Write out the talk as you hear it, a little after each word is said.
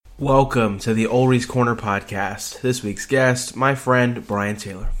Welcome to the Ulrich's Corner podcast. This week's guest, my friend Brian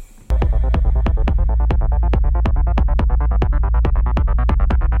Taylor.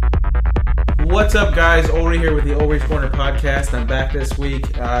 What's up, guys? Ulrich here with the Ulrich's Corner podcast. I'm back this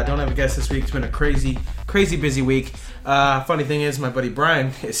week. Don't have a guest this week. It's been a crazy busy week. Funny thing is, my buddy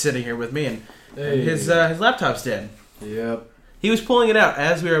Brian is sitting here with me, and his laptop's dead. Yep. He was pulling it out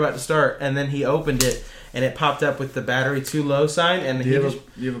as we were about to start, and then he opened it, and it popped up with the battery too low sign, and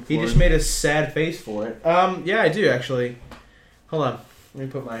he just made a sad face for it. Yeah, I do, actually. Hold on. Let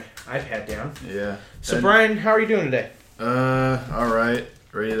me put my iPad down. Yeah. So, Brian, how are you doing today? Alright.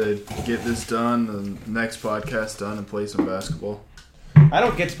 Ready to get this done, the next podcast done, and play some basketball. I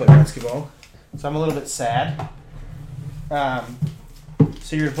don't get to play basketball, so I'm a little bit sad.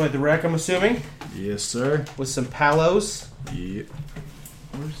 So you're going to play the rec, I'm assuming? Yes, sir. With some Palos. Yep.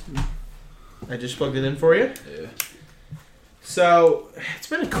 I just plugged it in for you. Yeah. So, it's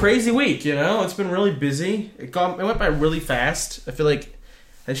been a crazy week, you know? It's been really busy. It went by really fast. I feel like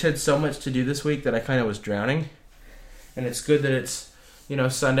I just had so much to do this week that I kind of was drowning. And it's good that it's, you know,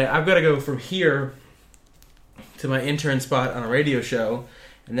 Sunday. I've got to go from here to my intern spot on a radio show,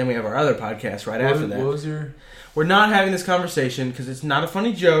 and then we have our other podcast after that. What was your... We're not having this conversation because it's not a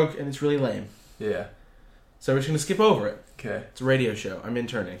funny joke and it's really lame. Yeah. So we're just going to skip over it. Okay. It's a radio show. I'm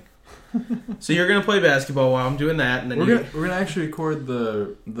interning. So you're gonna play basketball while I'm doing that, and then we're gonna actually record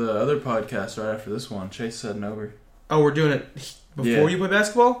the other podcast right after this one. Chase said over. Oh, we're doing it before you play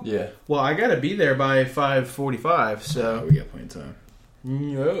basketball? Yeah. Well, I gotta be there by 5:45, so we got plenty of time.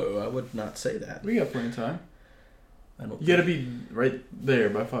 No, I would not say that. We got plenty of time. You gotta be right there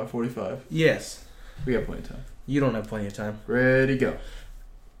by 5:45. Yes. We got plenty of time. You don't have plenty of time. Ready, go.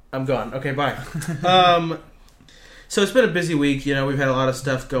 I'm gone. Okay, bye. So it's been a busy week. You know, we've had a lot of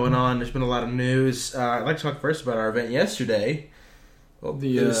stuff going on. There's been a lot of news. I'd like to talk first about our event yesterday. Well,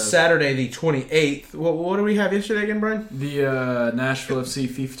 it was Saturday the 28th. What did we have yesterday again, Brian? The Nashville FC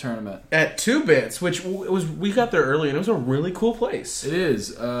FIFA tournament. At 2 Bits, which we got there early, and it was a really cool place. It is.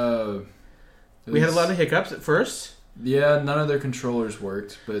 We had a lot of hiccups at first. Yeah, none of their controllers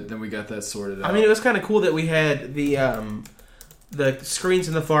worked, but then we got that sorted out. I mean, it was kind of cool that we had the screens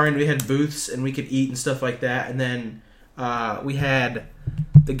in the far end. We had booths, and we could eat and stuff like that. And then we had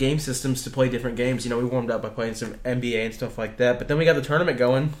the game systems to play different games. You know, we warmed up by playing some NBA and stuff like that. But then we got the tournament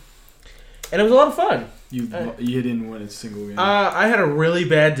going, and it was a lot of fun. You didn't win a single game. I had a really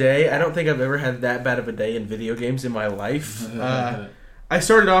bad day. I don't think I've ever had that bad of a day in video games in my life. I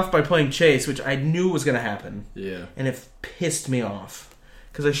started off by playing Chase, which I knew was going to happen. Yeah. And it pissed me off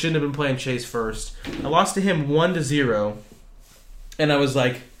because I shouldn't have been playing Chase first. I lost to him 1-0. And I was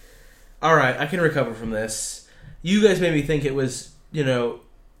like, all right, I can recover from this. You guys made me think it was, you know,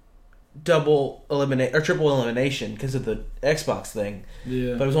 triple elimination because of the Xbox thing.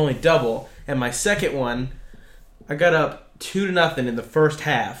 Yeah. But it was only double. And my second one, I got up 2-0 in the first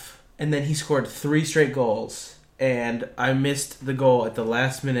half. And then he scored 3 straight goals. And I missed the goal at the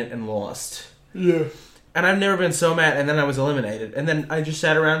last minute and lost. Yeah. And I've never been so mad. And then I was eliminated. And then I just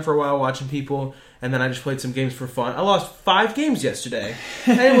sat around for a while watching people. And then I just played some games for fun. I lost 5 games yesterday.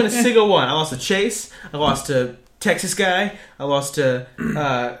 I didn't win a single one. I lost to Chase. I lost to Texas guy. I lost to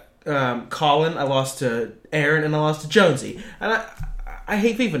Colin. I lost to Aaron. And I lost to Jonesy. And I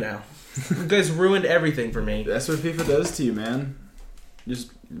hate FIFA now. You guys ruined everything for me. That's what FIFA does to you, man.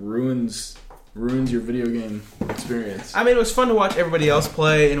 Just ruins your video game experience. I mean, it was fun to watch everybody else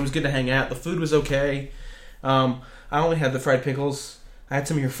play. And it was good to hang out. The food was okay. I only had the fried pickles. I had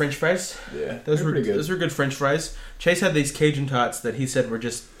some of your French fries. Yeah, those were pretty good. Those were good French fries. Chase had these Cajun tots that he said were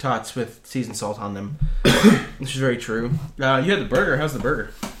just tots with seasoned salt on them, which is very true. You had the burger. How's the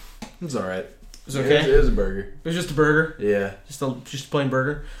burger? It was all right. It was okay. It was a burger. It was just a burger. Yeah, just a plain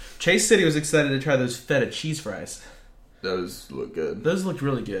burger. Chase said he was excited to try those feta cheese fries. Those look good. Those looked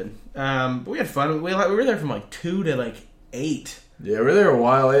really good. But we had fun. We were there from like 2 to 8. Yeah, we were there a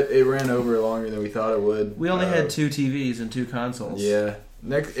while. It ran over longer than we thought it would. We only had 2 TVs and 2 consoles. Yeah.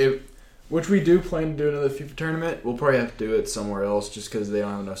 Which we do plan to do another FIFA tournament. We'll probably have to do it somewhere else just because they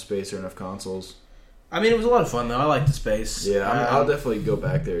don't have enough space or enough consoles. I mean, it was a lot of fun, though. I liked the space. Yeah, I'll definitely go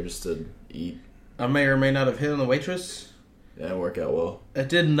back there just to eat. I may or may not have hit on the waitress. Yeah, it didn't work out well. It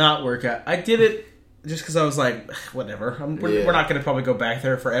did not work out. I did it just because I was like, whatever. We're not going to probably go back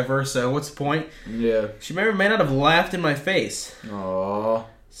there forever, so what's the point? Yeah. She may or may not have laughed in my face. Aww.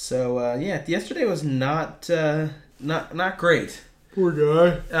 So, yeah, yesterday was not great. Poor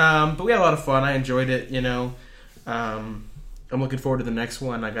guy. But we had a lot of fun. I enjoyed it, you know. I'm looking forward to the next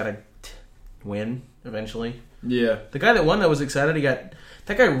one. I got to win eventually. Yeah. The guy that won, that was excited. That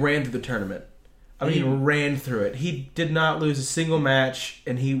guy ran through the tournament. ran through it. He did not lose a single match,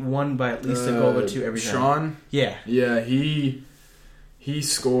 and he won by at least a goal or two every time. Sean? Yeah. Yeah, he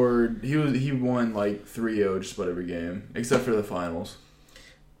scored. He won like 3-0 just about every game, except for the finals.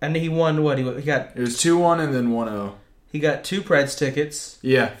 And he won what? He got... It was 2-1 and then 1-0. He got 2 Preds tickets.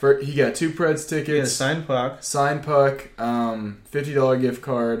 Yeah, he got 2 Preds tickets. He got a signed puck. Signed puck, $50 gift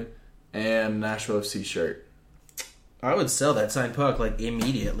card, and Nashville FC shirt. I would sell that signed puck like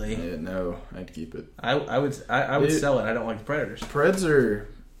immediately. Yeah, no, I'd keep it. I would sell it. I don't like the Predators. Preds are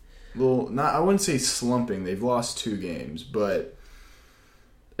I wouldn't say slumping. They've lost 2 games, but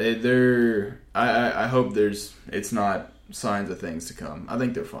they're. I hope it's not signs of things to come. I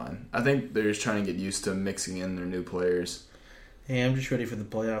think they're fine. I think they're just trying to get used to mixing in their new players. Hey, I'm just ready for the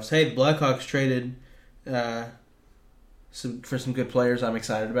playoffs. Hey, the Blackhawks traded for some good players I'm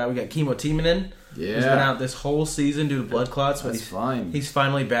excited about. We got Kimmo Timonen. Yeah. He's been out this whole season due to blood clots, but fine. He's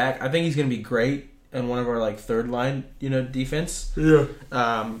finally back. I think he's going to be great in one of our like third line, defense. Yeah.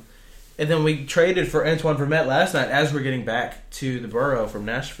 And then we traded for Antoine Vermette last night as we're getting back to the borough from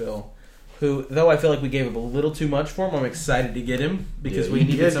Nashville. Who, though I feel like we gave up a little too much for him, I'm excited to get him because we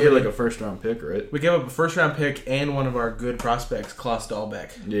needed somebody. Like a first-round pick, right? We gave up a first-round pick and one of our good prospects, Klaus Dahlbeck.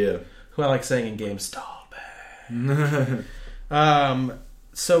 Yeah. Who I like saying in games, Dahlbeck.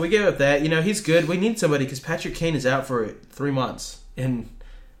 So we gave up that. He's good. We need somebody because Patrick Kane is out for 3 months, and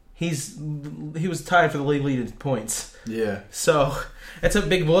he was tied for the league lead in points. Yeah. So it's a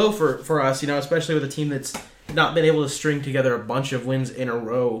big blow for us, especially with a team that's not been able to string together a bunch of wins in a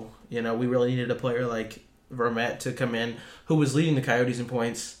row. We really needed a player like Vermette to come in, who was leading the Coyotes in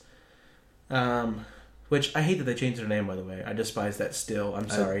points. Which I hate that they changed their name, by the way. I despise that still. I'm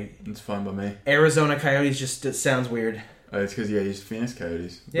sorry. It's fine by me. Arizona Coyotes it sounds weird. It's because, he's Phoenix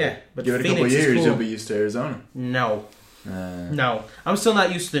Coyotes. Yeah, but give it a couple years, you'll be used to Arizona. No. No. I'm still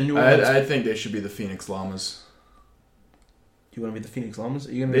not used to the New Orleans. I think they should be the Phoenix Llamas. Do you want to be the Phoenix Llamas?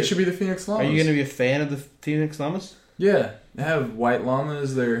 They should be the Phoenix Llamas. Are you going to be a fan of the Phoenix Llamas? Yeah. They have white llama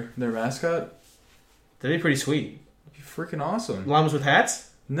as their mascot. That'd be pretty sweet. That'd be freaking awesome. Llamas with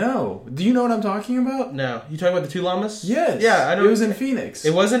hats? No. Do you know what I'm talking about? No. You talking about the 2 llamas? Yes. Yeah, I don't. It was in Phoenix.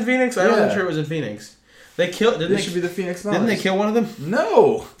 It was in Phoenix? I wasn't sure it was in Phoenix. They killed. They should be the Phoenix Llamas. Didn't they kill one of them?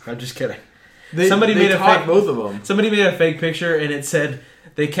 No. I'm just kidding. Somebody made both of them. Somebody made a fake picture and it said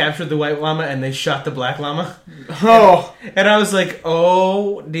they captured the white llama and they shot the black llama. Oh. And I was like,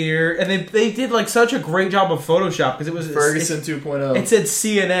 oh dear. And they did like such a great job of Photoshop because it was Ferguson 2.0. It said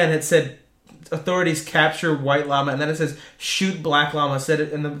CNN. It said authorities capture white llama, and then it says shoot black llama. Said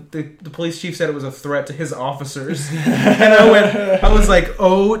it, and the police chief said it was a threat to his officers. And I was like,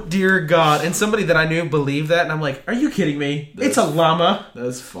 oh dear God! And somebody that I knew believed that, and I'm like, are you kidding me? It's a llama.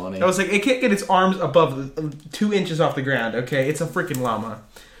 That's funny. I was like, it can't get its arms above 2 inches off the ground. Okay, it's a freaking llama.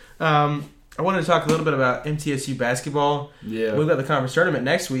 I wanted to talk a little bit about MTSU basketball. Yeah, we've got the conference tournament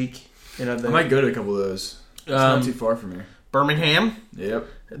next week. I might go to a couple of those. It's not too far from here. Birmingham. Yep.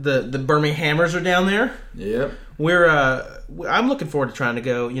 The Birminghamers are down there. Yep. I'm looking forward to trying to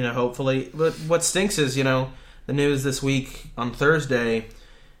go, hopefully. But what stinks is, the news this week on Thursday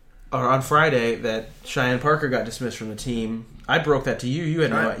or on Friday that Cheyenne Parker got dismissed from the team. I broke that to you. You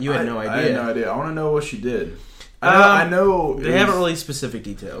had no idea. I had no idea. I want to know what she did. I know they haven't released specific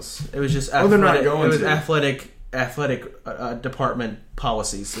details. It was just they're not going. It was athletic department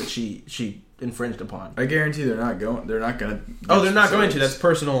policies that she infringed upon. I guarantee they're not going. They're not going to. Oh, they're not going to. That's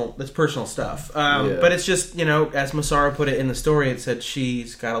personal. That's personal stuff. But it's just as Massaro put it in the story, it said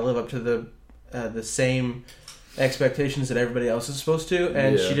she's got to live up to the same expectations that everybody else is supposed to,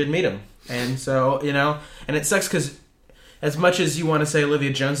 and she didn't meet them. And so and it sucks because as much as you want to say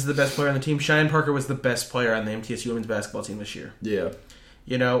Olivia Jones is the best player on the team, Cheyenne Parker was the best player on the MTSU women's basketball team this year. Yeah.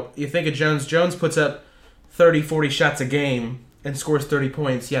 You think of Jones. Jones puts up 30, 40 shots a game and scores 30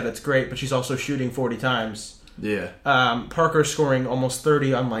 points. Yeah, that's great, but she's also shooting 40 times. Yeah. Parker's scoring almost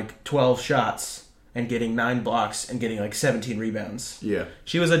 30 on like 12 shots and getting 9 blocks and getting like 17 rebounds. Yeah.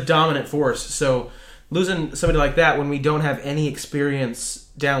 She was a dominant force. So losing somebody like that when we don't have any experience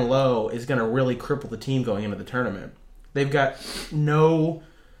down low is going to really cripple the team going into the tournament. They've got no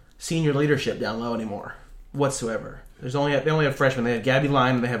senior leadership down low anymore whatsoever. They only have freshmen. They have Gabby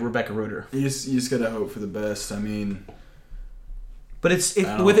Lime and they have Rebecca Reuter. You just gotta hope for the best. I mean, but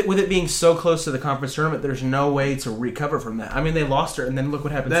with it being so close to the conference tournament, there's no way to recover from that. I mean, they lost her, and then look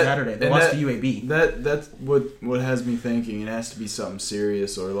what happened Saturday. They lost to UAB. That's what has me thinking. It has to be something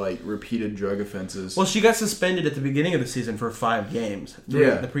serious or like repeated drug offenses. Well, she got suspended at the beginning of the season for 5 games.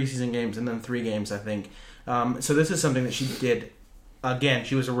 The preseason games, and then 3 games, I think. So this is something that she did. Again,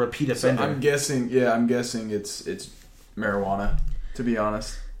 she was a repeat offender. So I'm guessing it's marijuana, to be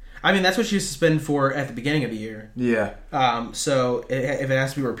honest. I mean, that's what she was suspended for at the beginning of the year. Yeah. So if it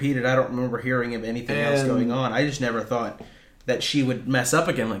has to be repeated, I don't remember hearing of anything else going on. I just never thought that she would mess up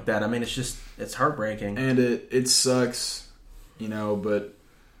again like that. I mean, it's heartbreaking. And it sucks, but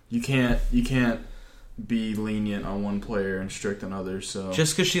you can't be lenient on one player and strict on others. So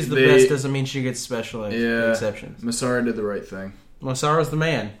just because she's the best doesn't mean she gets special exceptions. Massaro did the right thing. Massaro's the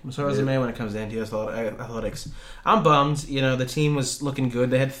man. Massaro's the man when it comes down to athletics. I'm bummed. The team was looking good.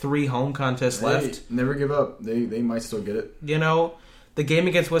 They had 3 home contests left. Never give up. They might still get it. The game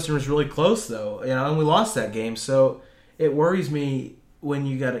against Western was really close though. And we lost that game. So it worries me when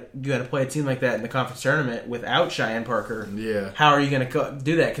you gotta play a team like that in the conference tournament without Cheyenne Parker. Yeah. How are you gonna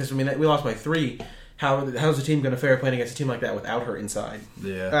do that? Because we lost by 3. How's the team gonna fare playing against a team like that without her inside?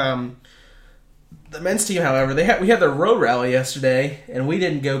 Yeah. The men's team, however, we had their road rally yesterday, and we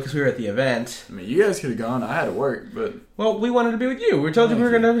didn't go because we were at the event. I mean, you guys could have gone. I had to work, but... Well, we wanted to be with you. We told you we were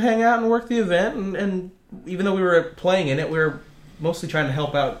going to hang out and work the event, and even though we were playing in it, we were mostly trying to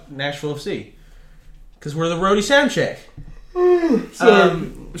help out Nashville FC. Because we're the roadie soundcheck.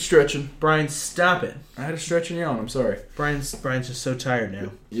 Stretching. Brian, stop it. I had a stretching yawn. I'm sorry. Brian's just so tired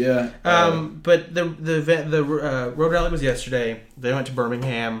now. Yeah. But the road rally was yesterday. They went to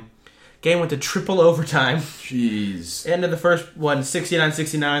Birmingham. Game went to triple overtime. Jeez. End of the first one,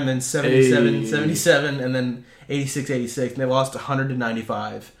 69-69, then 77-77, and then 86-86, and they lost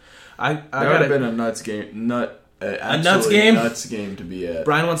 100-95. That would have been a nuts game. A nuts game? Nuts game to be at.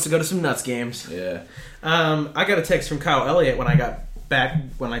 Brian wants to go to some nuts games. Yeah. I got a text from Kyle Elliott when I got back,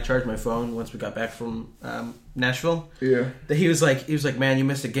 when I charged my phone once we got back from Nashville. Yeah. That he was like, man, you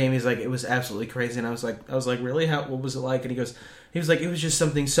missed a game. He's like, it was absolutely crazy. And I was like, really? What was it like? And he was like, it was just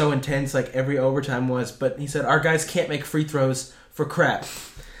something so intense, like every overtime was. But he said, our guys can't make free throws for crap.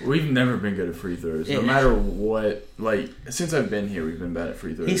 We've never been good at free throws. No matter what, since I've been here, we've been bad at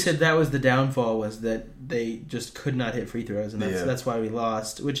free throws. He said that was the downfall, was that they just could not hit free throws, and that's why we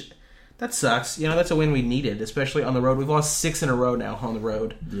lost, which, that sucks. That's a win we needed, especially on the road. We've lost 6 in a row now on the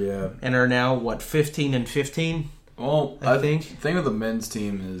road. Yeah. And are now, 15-15? Well, I think the thing with the men's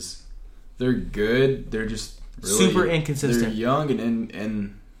team is they're good, they're just really, super inconsistent. They're young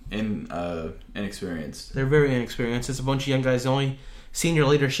and inexperienced. They're very inexperienced. It's a bunch of young guys. The only senior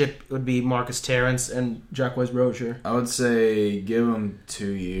leadership would be Marcus Terrence and Jacques Rozier. I would say give them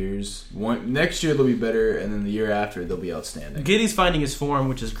 2 years. Next year they'll be better, and then the year after they'll be outstanding. Giddy's finding his form,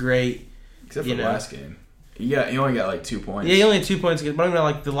 which is great. Except for the last game. He only got 2 points. Yeah, he only had 2 points. But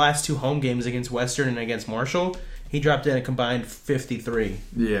I mean, the last 2 home games against Western and against Marshall, he dropped in a combined 53.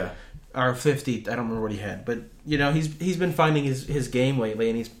 Yeah. Or 50, I don't remember what he had. But, he's been finding his game lately,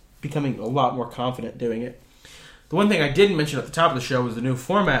 and he's becoming a lot more confident doing it. The one thing I didn't mention at the top of the show was the new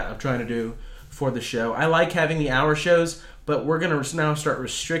format I'm trying to do for the show. I like having the hour shows, but we're going to now start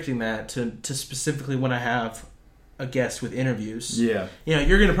restricting that to specifically when I have a guest with interviews. Yeah.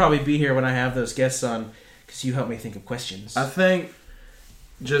 You're going to probably be here when I have those guests on because you help me think of questions. I think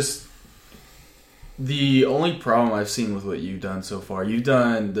just the only problem I've seen with what you've done so far, you've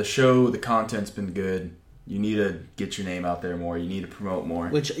done the show, the content's been good. You need to get your name out there more. You need to promote more.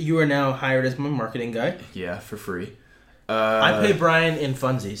 Which you are now hired as my marketing guy. Yeah, for free. I pay Brian in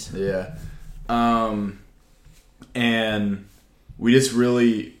funsies. Yeah. And we just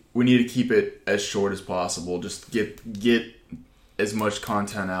we need to keep it as short as possible. Just get as much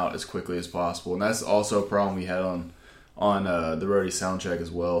content out as quickly as possible. And that's also a problem we had on the Roadie Soundcheck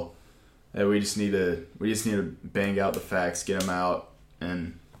as well. That we just need to bang out the facts, get them out,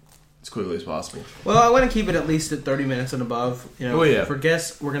 and as quickly as possible. Well, I want to keep it at least at 30 minutes and above. For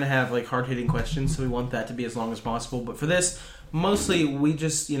guests, we're going to have hard-hitting questions, so we want that to be as long as possible. But for this, mostly we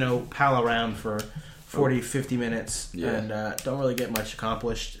just, pal around for 40, 50 minutes and don't really get much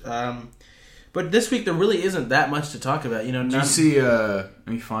accomplished. But this week there really isn't that much to talk about. Did you see, let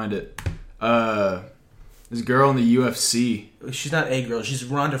me find it. This girl in the UFC. She's not a girl. She's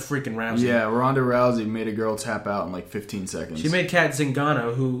Ronda freaking Rousey. Yeah, Ronda Rousey made a girl tap out in 15 seconds. She made Kat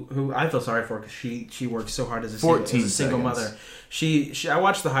Zingano, who I feel sorry for because she works so hard as a single mother. She I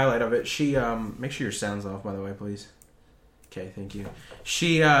watched the highlight of it. She make sure your sound's off, by the way, please. Okay, thank you.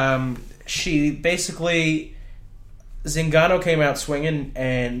 She basically, Zingano came out swinging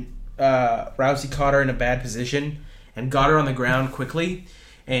and Rousey caught her in a bad position and got her on the ground quickly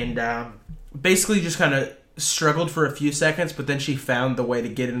and basically just kind of struggled for a few seconds, but then she found the way to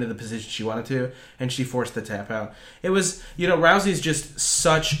get into the position she wanted to, and she forced the tap out. It was, Rousey's just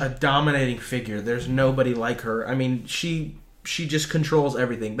such a dominating figure. There's nobody like her. I mean, she just controls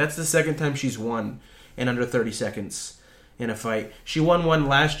everything. That's the second time she's won in under 30 seconds in a fight. She won one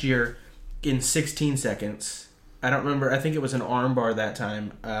last year in 16 seconds, I don't remember. I think it was an armbar that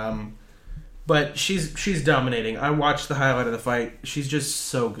time. But she's dominating. I watched the highlight of the fight. She's just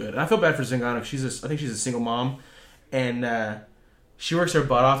so good. And I feel bad for Zingano. I think she's a single mom, and she works her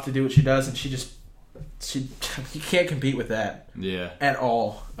butt off to do what she does, and she you can't compete with that. Yeah. At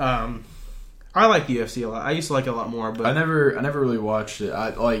all. I like the UFC a lot. I used to like it a lot more, but I never really watched it.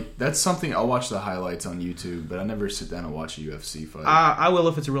 That's something I'll watch the highlights on YouTube, but I never sit down and watch a UFC fight. I will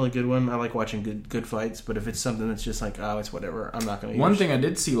if it's a really good one. I like watching good fights, but if it's something that's just like, oh, it's whatever, I'm not going to. One thing I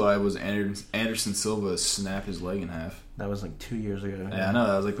did see live was Anderson Silva snap his leg in half. That was like 2 years ago. Yeah, I know,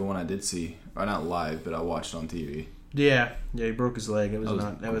 that was like the one I did see. Or not live, but I watched on TV. Yeah, he broke his leg. It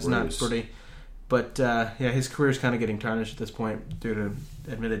was not pretty. But his career's kind of getting tarnished at this point due to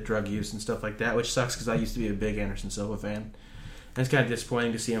admitted drug use and stuff like that, which sucks because I used to be a big Anderson Silva fan. And it's kind of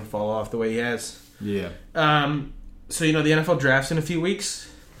disappointing to see him fall off the way he has. Yeah. So, the NFL draft's in a few weeks.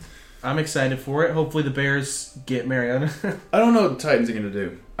 I'm excited for it. Hopefully the Bears get Mariota. I don't know what the Titans are going to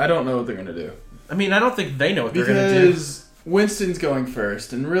do. I don't know what they're going to do. I mean, I don't think they know what they're going to do. Because Winston's going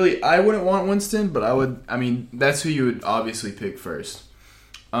first. And really, I wouldn't want Winston, but that's who you would obviously pick first.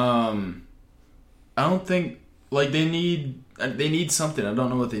 I don't think they need something. I don't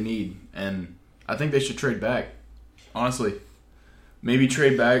know what they need, and I think they should trade back. Honestly, maybe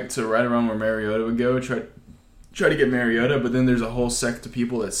trade back to right around where Mariota would go. Try to get Mariota, but then there's a whole sect of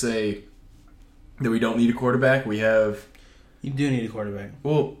people that say that we don't need a quarterback. You do need a quarterback.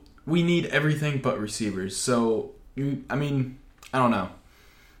 Well, we need everything but receivers. So I don't know.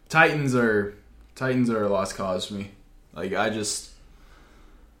 Titans are a lost cause for me.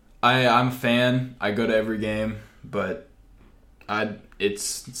 I'm a fan. I go to every game, but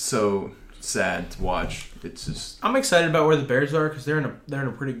it's so sad to watch. It's just. I'm excited about where the Bears are because they're in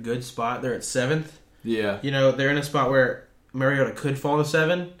a pretty good spot. They're at 7th. Yeah. They're in a spot where Mariota could fall to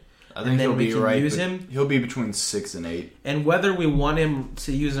 7. I think he'll be right. Use him. He'll be between 6 and 8. And whether we want him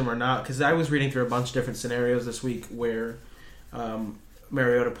to use him or not, because I was reading through a bunch of different scenarios this week where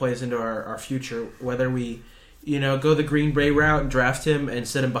Mariota plays into our future. Whether we go the Green Bay route and draft him and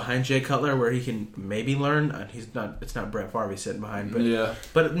set him behind Jay Cutler where he can maybe learn. It's not Brett Favre he's sitting behind,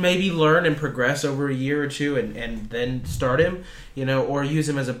 but maybe learn and progress over a year or two and then start him, or use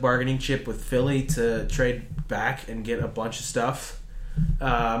him as a bargaining chip with Philly to trade back and get a bunch of stuff,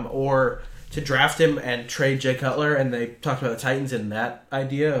 or to draft him and trade Jay Cutler. And they talked about the Titans and that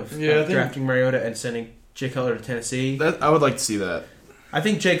idea of drafting Mariota and sending Jay Cutler to Tennessee. I would like to see that. I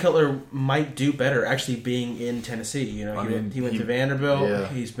think Jay Cutler might do better actually being in Tennessee. He went to Vanderbilt. Yeah.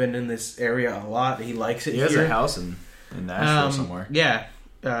 He's been in this area a lot. He likes it here. He has a house in Nashville somewhere. Yeah.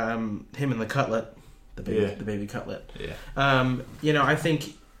 Him and the Cutlet. The baby Cutlet. Yeah. I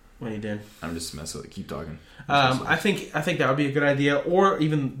think... What are you doing? I'm just messing with it. Keep talking. I think that would be a good idea. Or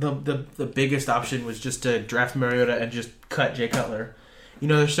even the biggest option was just to draft Mariota and just cut Jay Cutler.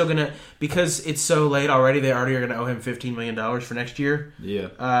 They're still going to... Because it's so late already, they already are going to owe him $15 million for next year. Yeah.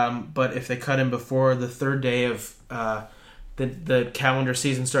 But if they cut him before the third day of the calendar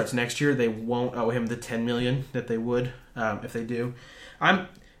season starts next year, they won't owe him the $10 million that they would if they do. I'm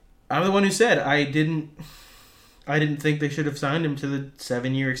the one who said I didn't think they should have signed him to the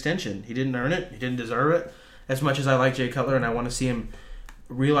 7-year extension. He didn't earn it. He didn't deserve it. As much as I like Jay Cutler and I want to see him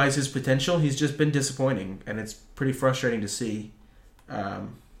realize his potential, he's just been disappointing, and it's pretty frustrating to see.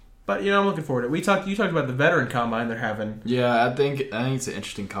 But I'm looking forward to it. You talked about the veteran combine they're having. Yeah, I think it's an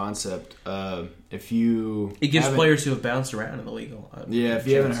interesting concept. It gives players who have bounced around in the league. If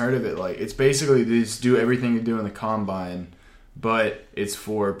you haven't heard of it, it's basically they just do everything you do in the combine, but it's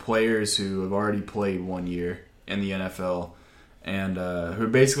for players who have already played 1 year in the NFL and who are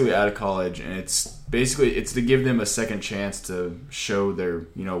basically out of college, and it's to give them a second chance to show they're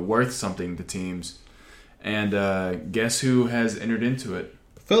worth something to teams. And guess who has entered into it?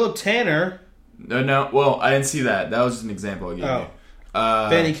 Philip Tanner. No. Well, I didn't see that. That was just an example I gave you.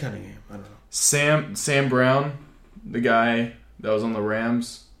 Benny Cunningham. I don't know. Sam Brown, the guy that was on the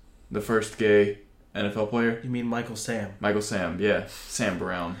Rams, the first gay NFL player. You mean Michael Sam? Michael Sam, yeah. Sam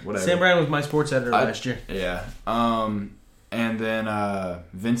Brown, whatever. Sam Brown was my sports editor last year. Yeah. And then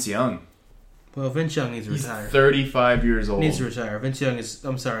Vince Young. Well, Vince Young needs to retire. 35 years old. Needs to retire. Vince Young is...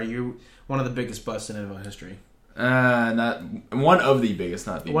 I'm sorry, you're one of the biggest busts in NFL history. Not one of the biggest,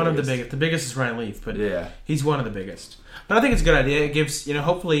 not the one biggest. Of the biggest. The biggest is Ryan Leaf, but yeah, he's one of the biggest. But I think it's a good idea. It gives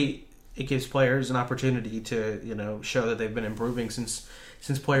hopefully it gives players an opportunity to show that they've been improving since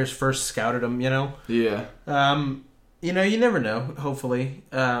players first scouted them. Yeah. You never know. Hopefully,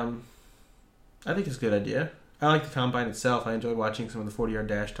 I think it's a good idea. I like the combine itself. I enjoy watching some of the 40-yard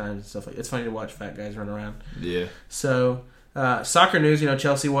dash times and stuff. It's funny to watch fat guys run around. Yeah. So, soccer news.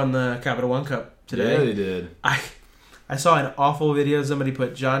 Chelsea won the Capital One Cup today. Yeah, they did. I saw an awful video. Somebody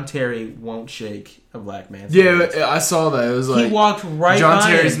put John Terry won't shake a black man's Yeah, hands. I saw that. It was like He walked right John by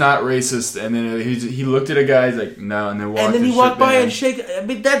Terry's him. not racist, and then he looked at a guy. He's like, no, and then walked. And then he shook walked the by hand. and shake. I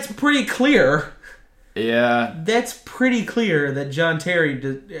mean, that's pretty clear. Yeah. That's pretty clear that John Terry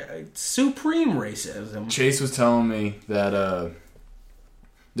did supreme racism. Chase was telling me that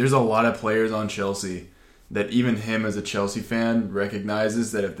there's a lot of players on Chelsea that even him as a Chelsea fan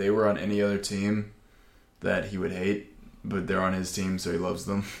recognizes that if they were on any other team that he would hate, but they're on his team, so he loves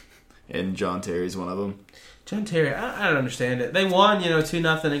them. And John Terry's one of them. John Terry, I don't understand it. They won,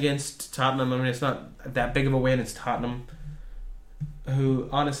 2-0 against Tottenham. I mean, it's not that big of a win. It's Tottenham, who,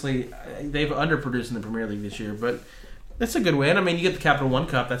 honestly, they've underproduced in the Premier League this year. But that's a good win. I mean, you get the Capital One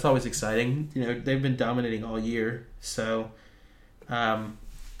Cup. That's always exciting. They've been dominating all year. So, I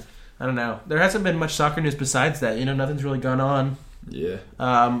don't know. There hasn't been much soccer news besides that. Nothing's really gone on. Yeah.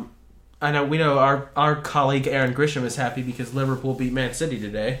 We know our colleague Aaron Grisham is happy because Liverpool beat Man City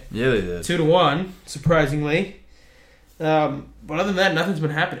today. Yeah, they did. 2-1, surprisingly. But other than that, nothing's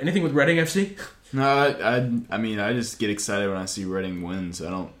been happening. Anything with Reading FC? No, I mean, I just get excited when I see Reading wins. I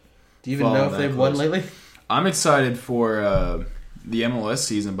don't. Do you even know if they've won lately? I'm excited for the MLS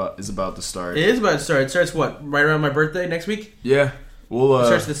season is about to start. It is about to start. It starts, right around my birthday next week? Yeah. It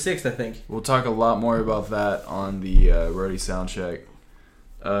starts the 6th, I think. We'll talk a lot more about that on the Roadie Soundcheck.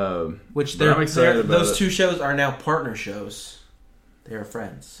 Which I'm excited about those it. two shows are now partner shows. They are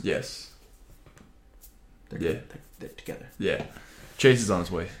friends. Yes. They're together. Yeah. Chase is on his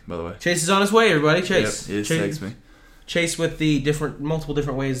way, by the way. Chase is on his way, everybody. Chase. Yep, he just texted me. Chase with the multiple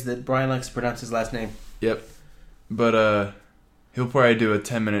different ways that Brian likes to pronounce his last name. Yep. But he'll probably do a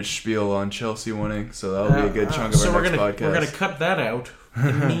 10-minute spiel on Chelsea winning, so that'll be a good chunk of our next podcast. We're going to cut that out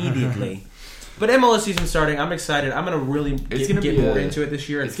immediately. But MLS season starting, I'm excited. I'm going to really get more into it this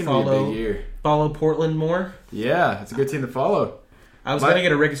year and it's gonna be a big year. Follow Portland more. Yeah, it's a good team to follow. I was going to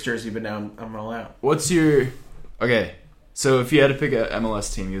get a Ricketts jersey, but now I'm all out. What's your... Okay, so if you had to pick an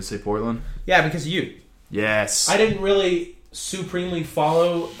MLS team, you would say Portland? Yeah, because of you. Yes. I didn't really supremely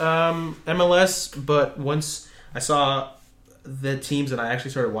follow MLS, but once I saw the teams and I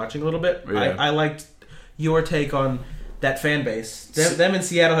actually started watching a little bit, yeah. I liked your take on that fan base. Them in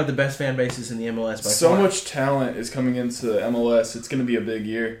Seattle have the best fan bases in the MLS by far. So much talent is coming into MLS. It's going to be a big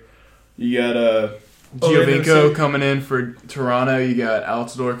year. You got Giovinco coming in for Toronto. You got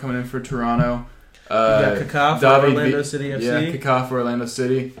Altidore coming in for Toronto. You got Kaká for Orlando City FC. Yeah, Kaká for Orlando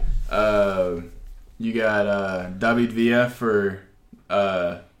City. You got David Villa for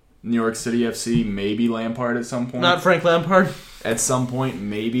New York City FC. Maybe Lampard at some point. Not Frank Lampard. At some point,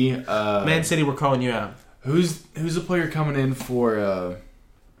 maybe. Man City, we're calling you out. Who's a player coming in for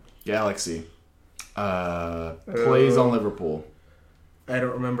Galaxy? Plays on Liverpool. I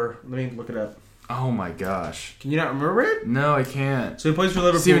don't remember. Let me look it up. Oh my gosh. Can you not remember it? No, I can't. So he plays for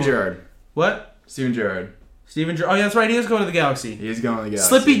Liverpool. Steven Gerrard. What? Steven Gerrard. Oh, yeah, that's right. He is going to the Galaxy. He is going to the Galaxy.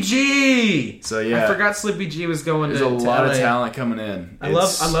 Slippy G. So yeah, I forgot Slippy G was going. There's to a lot LA. of talent coming in. I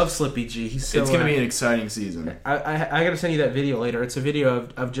love Slippy G. He's so. It's going to be an exciting season. I got to send you that video later. It's a video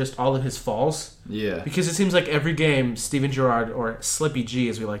of just all of his falls. Yeah. Because it seems like every game, Steven Gerrard, or Slippy G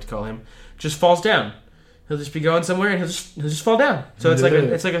as we like to call him, just falls down. He'll just be going somewhere and he'll just fall down. So it's like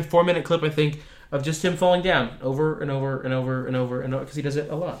a 4-minute clip, I think, of just him falling down over and over and over and over and over because he does it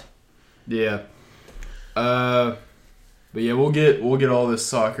a lot. Yeah. But yeah, we'll get all this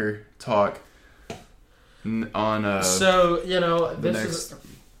soccer talk on. So the this next. is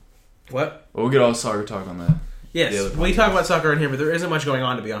what We'll get all the soccer talk on that. Yes, we talk about soccer in here, but there isn't much going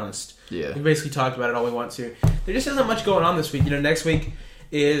on, to be honest. Yeah. We basically talked about it all we want to. There just isn't much going on this week. Next week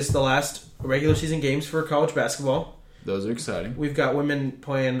is the last regular season games for college basketball. Those are exciting. We've got women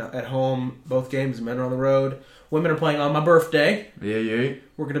playing at home, both games. Men are on the road. Women are playing on my birthday. Yeah.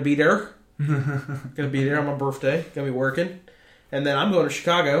 We're going to be there. Gonna be there on my birthday. Gonna be working. And then I'm going to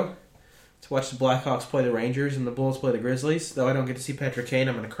Chicago to watch the Blackhawks play the Rangers and the Bulls play the Grizzlies. Though I don't get to see Patrick Kane,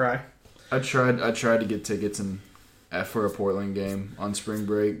 I'm going to cry. I tried to get tickets for a Portland game on spring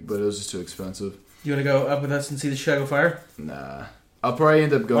break, but it was just too expensive. You want to go up with us and see the Chicago Fire? Nah. I'll probably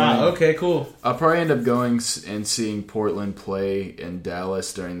end up going. Wow, okay, cool. I'll probably end up going and seeing Portland play in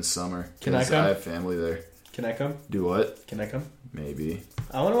Dallas during the summer. Can I come? I have family there. Can I come? Do what? Can I come? Maybe.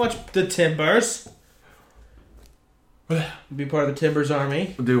 I want to watch the Timbers. Be part of the Timbers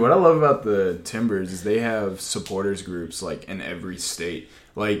Army. Dude, what I love about the Timbers is they have supporters groups like in every state.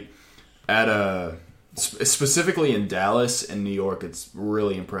 Like specifically in Dallas and New York, it's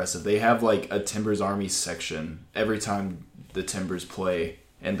really impressive. They have like a Timbers Army section every time the Timbers play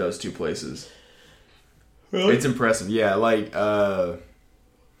in those two places. Really? It's impressive. Yeah, like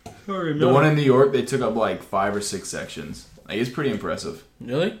The one in New York, they took up like 5 or 6 sections. Like, it's pretty impressive.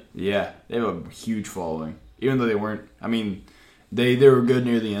 Really? Yeah, they have a huge following. Even though they weren't, I mean, they were good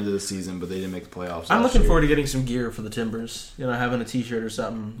near the end of the season, but they didn't make the playoffs. I'm looking forward to getting some gear for the Timbers. You know, having a T-shirt or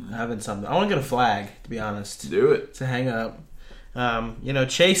something, having something. I want to get a flag, to be honest. Do it. To hang up. You know,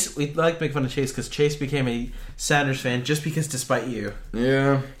 Chase, we like to make fun of Chase because Chase became a Sounders fan just because despite you.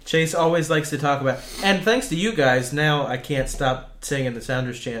 Yeah. Chase always likes to talk about, and thanks to you guys, now I can't stop singing the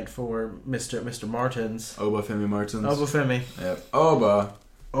Sounders chant for Mr. Martins. Obafemi Martins. Obafemi. Yep.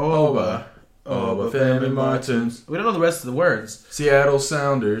 Obafemi Martins. We don't know the rest of the words. Seattle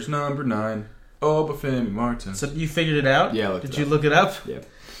Sounders, number 9. Obafemi Martins. So you figured it out? Yeah, Did you look it up? Yep.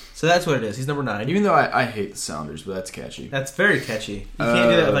 So that's what it is. He's number 9. Even though I hate the Sounders, but that's catchy. That's very catchy. You can't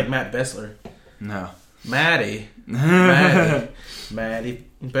do that with like Matt Bessler. No. Maddie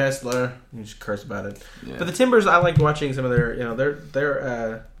Bessler. You just curse about it. Yeah. But the Timbers, I like watching some of their, you know, their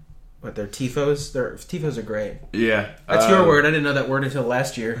tifos. Their tifos are great. Yeah. That's your word. I didn't know that word until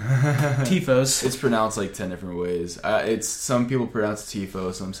last year. Tifos. It's pronounced like 10 different ways. It's some people pronounce it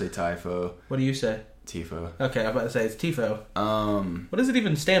tifo, some say typho. What do you say? Tifo. Okay, I'm about to say it's tifo. What does it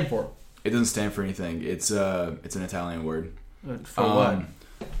even stand for? It doesn't stand for anything. It's an Italian word. For what?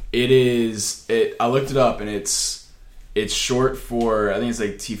 It is. I looked it up, and it's short for, I think it's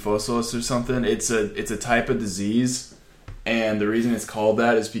like tifosos or something. It's a type of disease, and the reason it's called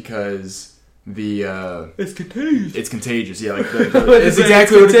that is because it's contagious. It's contagious. Yeah, like it's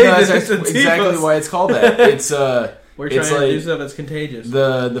exactly what it is. That's exactly why it's called that. It's We're trying to do stuff that's contagious.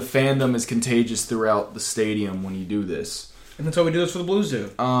 The fandom is contagious throughout the stadium when you do this. And that's why we do this for the Blues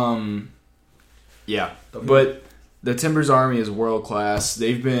Zoo. Yeah. Okay. But the Timbers Army is world class.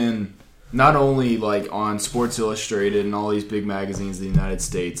 They've been not only like on Sports Illustrated and all these big magazines in the United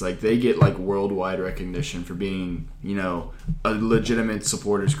States, like they get like worldwide recognition for being, you know, a legitimate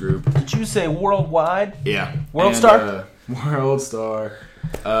supporters group. Did you say worldwide? Yeah. World Star? World Star.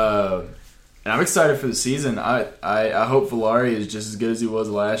 And I'm excited for the season. I hope Villari is just as good as he was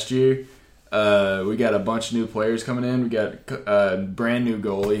last year. We got a bunch of new players coming in. We got a brand new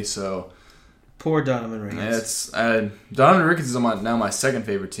goalie. So poor Donovan Ricketts. Donovan Ricketts is now my second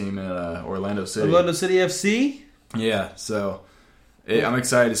favorite team in Orlando City. Orlando City FC. Yeah. So I'm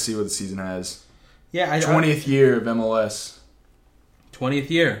excited to see what the season has. Yeah. 20th year of MLS. 20th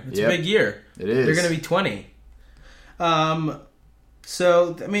year. It's a big year. It is. They're going to be 20.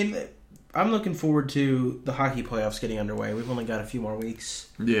 So I mean, I'm looking forward to the hockey playoffs getting underway. We've only got a few more weeks.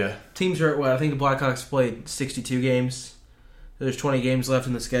 Yeah. Teams are at what? I think the Blackhawks played 62 games. There's 20 games left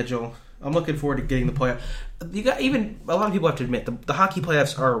in the schedule. I'm looking forward to getting the playoff. You got even a lot of people have to admit the hockey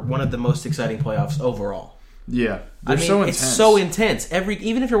playoffs are one of the most exciting playoffs overall. Yeah, they're so intense. It's so intense.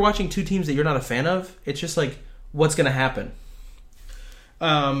 Even if you're watching two teams that you're not a fan of, it's just like what's going to happen.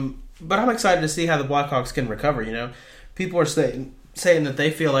 But I'm excited to see how the Blackhawks can recover. You know, people are saying that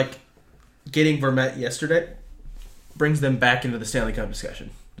they feel like getting Vermette yesterday brings them back into the Stanley Cup discussion.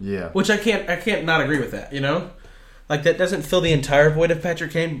 Yeah. Which I can't not agree with that, you know? Like, that doesn't fill the entire void of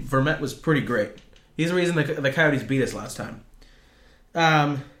Patrick Kane. Vermette was pretty great. He's the reason the Coyotes beat us last time.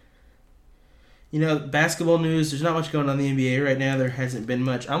 You know, basketball news, there's not much going on in the NBA right now. There hasn't been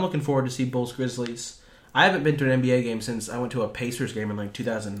much. I'm looking forward to see Bulls Grizzlies. I haven't been to an NBA game since I went to a Pacers game in like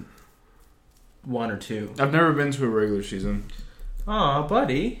 2001 or 2. I've never been to a regular season. Aw,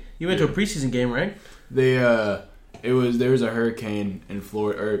 buddy. You went to a preseason game, right? There was a hurricane in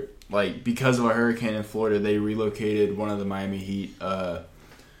Florida, or like because of a hurricane in Florida, they relocated one of the Miami Heat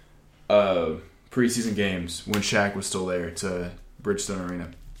preseason games when Shaq was still there to Bridgestone Arena.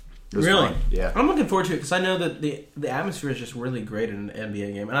 It was really? fun. Yeah. I'm looking forward to it because I know that the atmosphere is just really great in an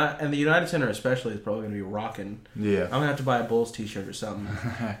NBA game, and the United Center especially is probably going to be rocking. Yeah. I'm gonna have to buy a Bulls t-shirt or something.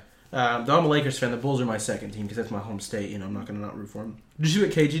 Though I'm a Lakers fan, the Bulls are my second team because that's my home state. You know, I'm not going to not root for them. Did you see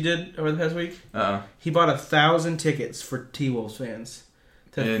what KG did over the past week? He bought 1,000 tickets for T-Wolves fans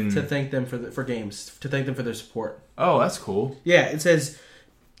to thank them for games, to thank them for their support. Oh, that's cool. Yeah, it says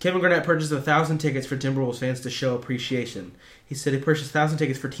Kevin Garnett purchased 1,000 tickets for Timberwolves fans to show appreciation. He said he purchased 1,000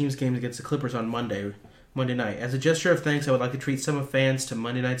 tickets for team's games against the Clippers on Monday night. As a gesture of thanks, I would like to treat some of fans to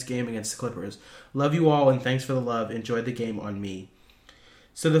Monday night's game against the Clippers. Love you all and thanks for the love. Enjoy the game on me.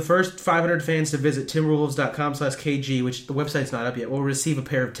 So the first 500 fans to visit timberwolves.com/KG, which the website's not up yet, will receive a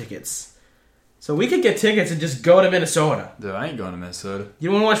pair of tickets. So we could get tickets and just go to Minnesota. Dude, I ain't going to Minnesota.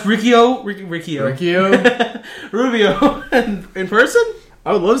 You want to watch Rubio in person?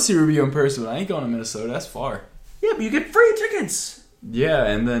 I would love to see Rubio in person, but I ain't going to Minnesota. That's far. Yeah, but you get free tickets. Yeah,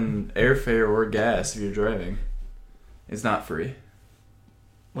 and then airfare or gas if you're driving. It's not free.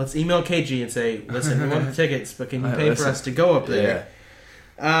 Let's email KG and say, listen, we want the tickets, but can you pay for us to go up there? Yeah.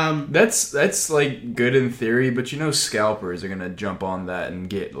 That's like good in theory, but scalpers are gonna jump on that and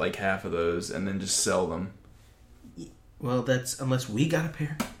get like half of those and then just sell them. Well, that's unless we got a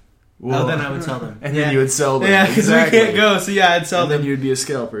pair. Well, then I would sell them. And then you would sell them. Yeah, because exactly. we can't go, so yeah, I'd sell and them. then you'd be a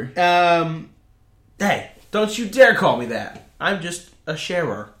scalper. Hey, don't you dare call me that. I'm just a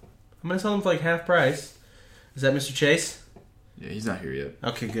sharer. I'm going to sell them for like half price. Is that Mr. Chase? Yeah, he's not here yet.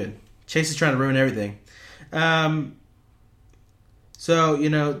 Okay, good. Chase is trying to ruin everything. So,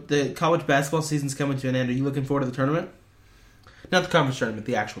 the college basketball season's coming to an end. Are you looking forward to the tournament? Not the conference tournament,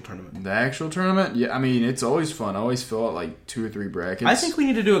 the actual tournament. The actual tournament? Yeah, I mean, it's always fun. I always fill out like 2 or 3 brackets. I think we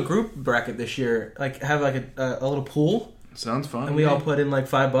need to do a group bracket this year. Like, have like a little pool. Sounds fun. And we all put in like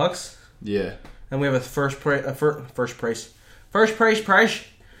 $5. Yeah. And we have a first prize. We have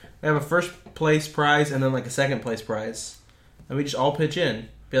a first place prize and then like a second place prize. And we just all pitch in.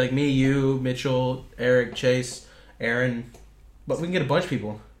 Be like me, you, Mitchell, Eric, Chase, Aaron. But we can get a bunch of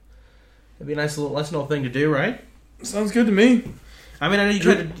people. It'd be a nice little thing to do, right? Sounds good to me. I mean, I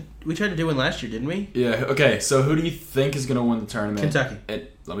know we tried to do one last year, didn't we? Yeah, okay. So who do you think is going to win the tournament? Kentucky.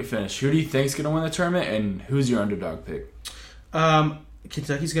 Let me finish. Who do you think is going to win the tournament, and who's your underdog pick?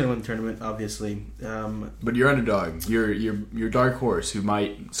 Kentucky's going to win the tournament, obviously. But your underdog, your dark horse, who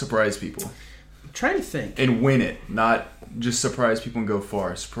might surprise people. I'm trying to think. And win it, not just surprise people and go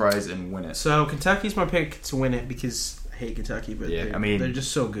far. Surprise and win it. So Kentucky's my pick to win it because I hate Kentucky, but yeah, they're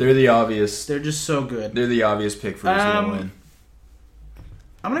just so good. They're the obvious. They're just so good. They're the obvious pick for who's going to win.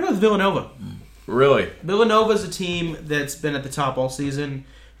 I'm going to go with Villanova. Really? Villanova's a team that's been at the top all season,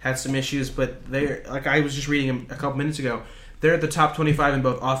 had some issues, but they're, like I was just reading a couple minutes ago, they're at the top 25 in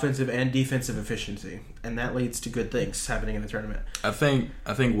both offensive and defensive efficiency, and that leads to good things happening in the tournament. I think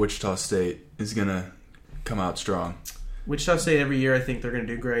Wichita State is going to come out strong. Wichita State every year, I think they're going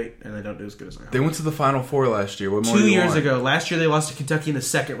to do great, and they don't do as good as I hope. They went to the Final Four last year. What more 2 years ago. Last year they lost to Kentucky in the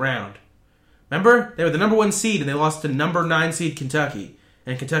second round. Remember? They were the number 1 seed, and they lost to number 9 seed Kentucky.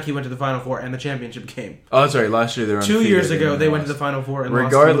 And Kentucky went to the Final Four and the championship game. Oh, that's right. Last year they were 2 years ago they went to the Final Four and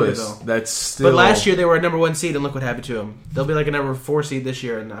regardless, lost to Louisville. That's still... But last year they were a number 1 seed, and look what happened to them. They'll be like a number 4 seed this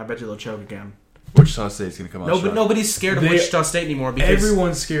year, and I bet you they'll choke again. Wichita State's going to come out strong. Nobody's scared of Wichita State anymore. Because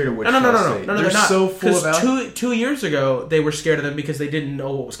everyone's scared of Wichita State. No, they're not. so full of... Because 2 years ago they were scared of them because they didn't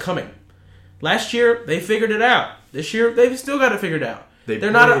know what was coming. Last year they figured it out. This year they've still got it figured out.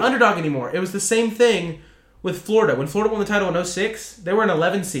 They're not an underdog anymore. It was the same thing with Florida. When Florida won the title in 2006, they were an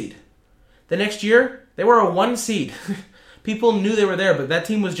 11 seed. The next year, they were a 1 seed. People knew they were there, but that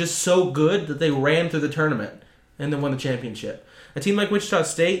team was just so good that they ran through the tournament and then won the championship. A team like Wichita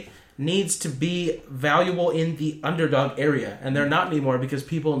State needs to be valuable in the underdog area, and they're not anymore because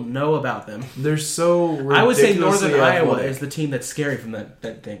people know about them. They're so ridiculously I would say Northern Iowa athletic. is the team that's scary from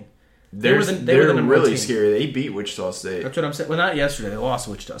that thing. They're were the number really 1 team. scary. They beat Wichita State. That's what I'm saying. Well, not yesterday. They lost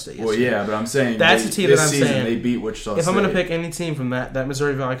to Wichita State yesterday. Well, yeah, but I'm saying that's the team this that I'm season, saying. They beat Wichita State. If I'm going to pick any team from that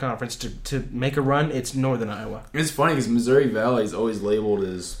Missouri Valley Conference to make a run, it's Northern Iowa. It's funny because Missouri Valley is always labeled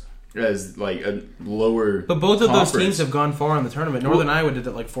as like a lower. But both of conference. those teams have gone far in the tournament. Northern Iowa did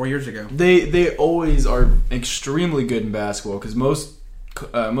that like 4 years ago. They always are extremely good in basketball because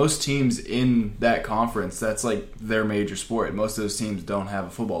most teams in that conference, that's like their major sport. Most of those teams don't have a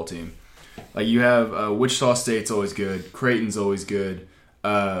football team. Like you have Wichita State's always good, Creighton's always good,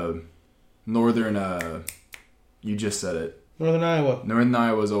 Northern. You just said it. Northern Iowa. Northern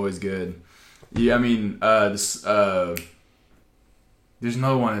Iowa's always good. Yeah, I mean there's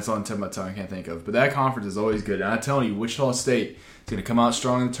another one that's on the tip of my tongue I can't think of, but that conference is always good. And I'm telling you, Wichita State is going to come out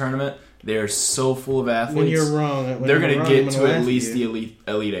strong in the tournament. They are so full of athletes. When you're wrong, they're going to get to at least the elite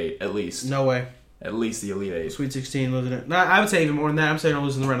 8, at least. No way. At least the Elite 8. Sweet 16 losing it. No, I would say even more than that. I'm saying I'm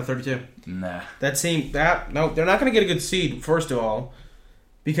losing the round of 32. Nah. No, they're not going to get a good seed, first of all,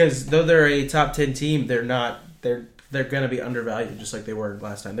 because though they're a top 10 team, they're going to be undervalued just like they were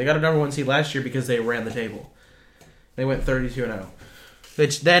last time. They got a number 1 seed last year because they ran the table. They went 32-0.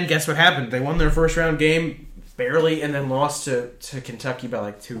 Which then, guess what happened? They won their first round game barely and then lost to Kentucky by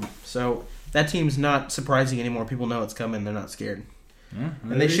like 2. So that team's not surprising anymore. People know it's coming. They're not scared.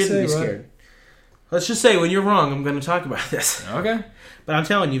 And they shouldn't be scared. Let's just say, when you're wrong, I'm going to talk about this. Okay. But I'm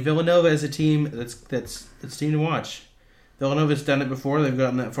telling you, Villanova is a team that's team to watch. Villanova's done it before. They've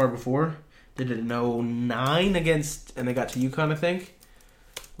gotten that far before. They did it in 2009 against, and they got to UConn, I think.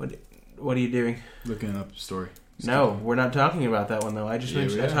 What are you doing? Looking up the story. No, we're not talking about that one, though. I just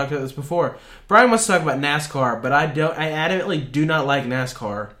mentioned, I are. talked about this before. Brian wants to talk about NASCAR, but I adamantly do not like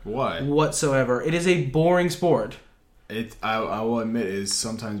NASCAR. Why? Whatsoever. It is a boring sport. I will admit, it is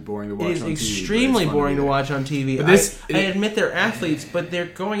sometimes boring to watch on TV. It is extremely boring to watch on TV. But I admit they're athletes, but they're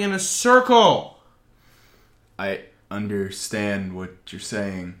going in a circle. understand what you're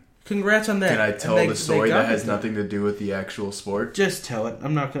saying. Congrats on that. Can I tell the story that has nothing to do with the actual sport? Just tell it.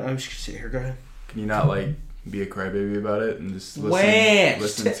 I'm just gonna sit here. Go ahead. Can you not like be a crybaby about it and just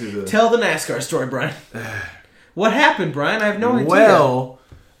listen to the... Tell the NASCAR story, Brian. What happened, Brian? I have no idea. Well,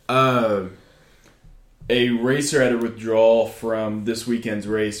 a racer had a withdrawal from this weekend's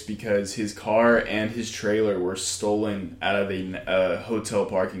race because his car and his trailer were stolen out of a hotel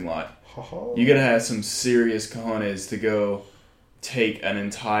parking lot. You gotta have some serious cojones to go take an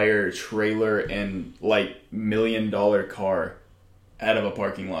entire trailer and like $1 million car out of a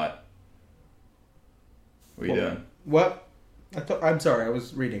parking lot. What are you doing? What? I'm sorry, I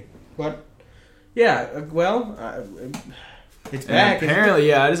was reading. What? Yeah, well, it's back. And apparently,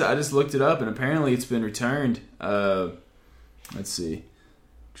 yeah, I just looked it up, and apparently it's been returned. Let's see.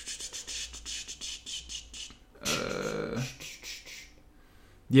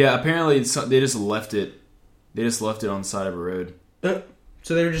 Yeah, apparently they just left it. They just left it on the side of a road.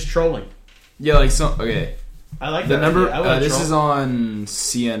 So they were just trolling. Yeah, like some. Okay. I like the that number. idea. This is on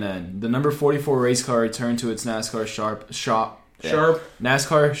CNN. The number 44 race car returned to its NASCAR shop.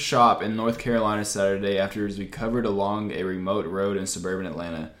 NASCAR shop in North Carolina Saturday after it was recovered along a remote road in suburban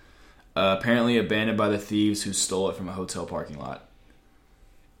Atlanta. Apparently abandoned by the thieves who stole it from a hotel parking lot.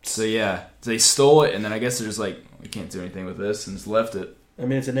 So yeah, they stole it, and then I guess they're just like, we can't do anything with this, and just left it. I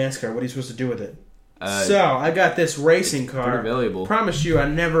mean, it's a NASCAR. What are you supposed to do with it? So, I got this racing car. Pretty valuable. Promise you, I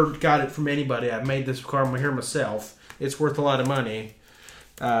never got it from anybody. I made this car here myself. It's worth a lot of money.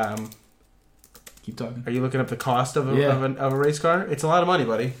 Keep talking. Are you looking up the cost of a race car? It's a lot of money,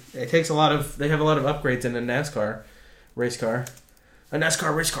 buddy. It takes a lot of... They have a lot of upgrades in a NASCAR race car. A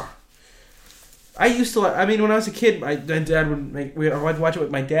NASCAR race car. I used to... I mean, when I was a kid, my dad would make... I'd watch it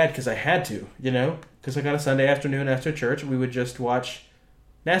with my dad because I had to, you know? Because like on a Sunday afternoon after church, we would just watch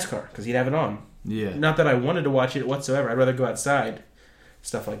NASCAR because he'd have it on. Yeah. Not that I wanted to watch it whatsoever. I'd rather go outside.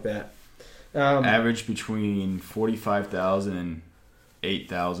 Stuff like that. Average between 45,000 and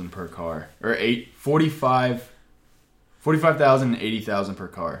 8,000 per car. Or 45,000 and 80,000 per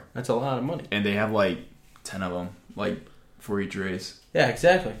car. That's a lot of money. And they have like 10 of them, like for each race. Yeah,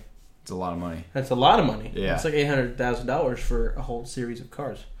 exactly. It's a lot of money. That's a lot of money. Yeah. It's like $800,000 for a whole series of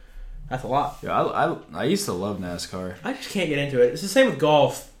cars. That's a lot. Yeah, I used to love NASCAR. I just can't get into it. It's the same with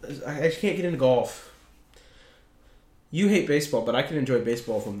golf. I just can't get into golf. You hate baseball, but I can enjoy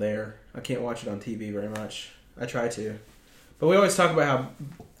baseball from there. I can't watch it on TV very much. I try to. But we always talk about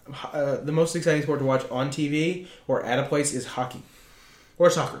how the most exciting sport to watch on TV or at a place is hockey. Or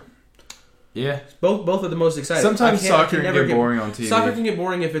soccer. Yeah. Both are the most exciting. Sometimes soccer can get boring on TV. Soccer can get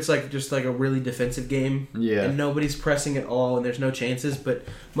boring if it's like just like a really defensive game. Yeah. And nobody's pressing at all and there's no chances. But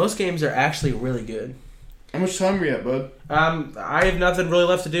most games are actually really good. How much time are you at, bud? I have nothing really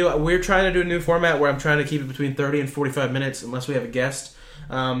left to do. We're trying to do a new format where I'm trying to keep it between 30 and 45 minutes unless we have a guest.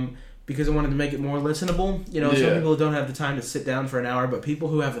 Because I wanted to make it more listenable. You know, some people don't have the time to sit down for an hour, but people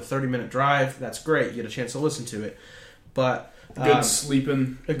who have a 30-minute drive, that's great. You get a chance to listen to it. But good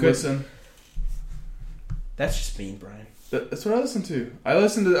sleeping, listen. That's just mean, Brian. That's what I listen to. I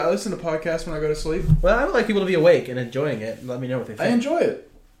listen to podcasts when I go to sleep. Well, I would like people to be awake and enjoying it and let me know what they think. I enjoy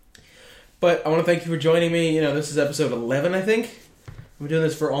it. But I want to thank you for joining me. You know, this is episode 11, I think. I've been doing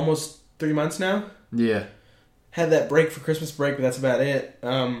this for almost 3 months now. Yeah. Had that break for Christmas break, but that's about it.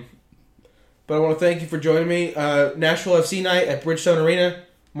 But I want to thank you for joining me. Nashville FC night at Bridgestone Arena,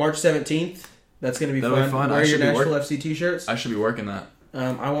 March 17th. That's going to be fun. Wear your Nashville FC t-shirts. I should be working that.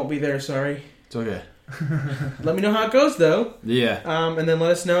 I won't be there, sorry. It's okay. Let me know how it goes, though. Yeah. And then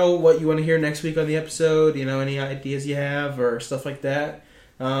let us know what you want to hear next week on the episode. You know, any ideas you have or stuff like that.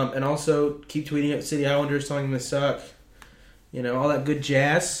 And also keep tweeting at City Islanders telling them they suck. You know, all that good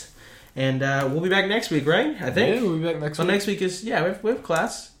jazz. And we'll be back next week, right? I think. Yeah, we'll be back next week. Next week is, we have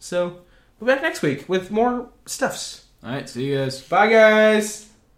class. So we'll be back next week with more stuffs. All right, see you guys. Bye, guys.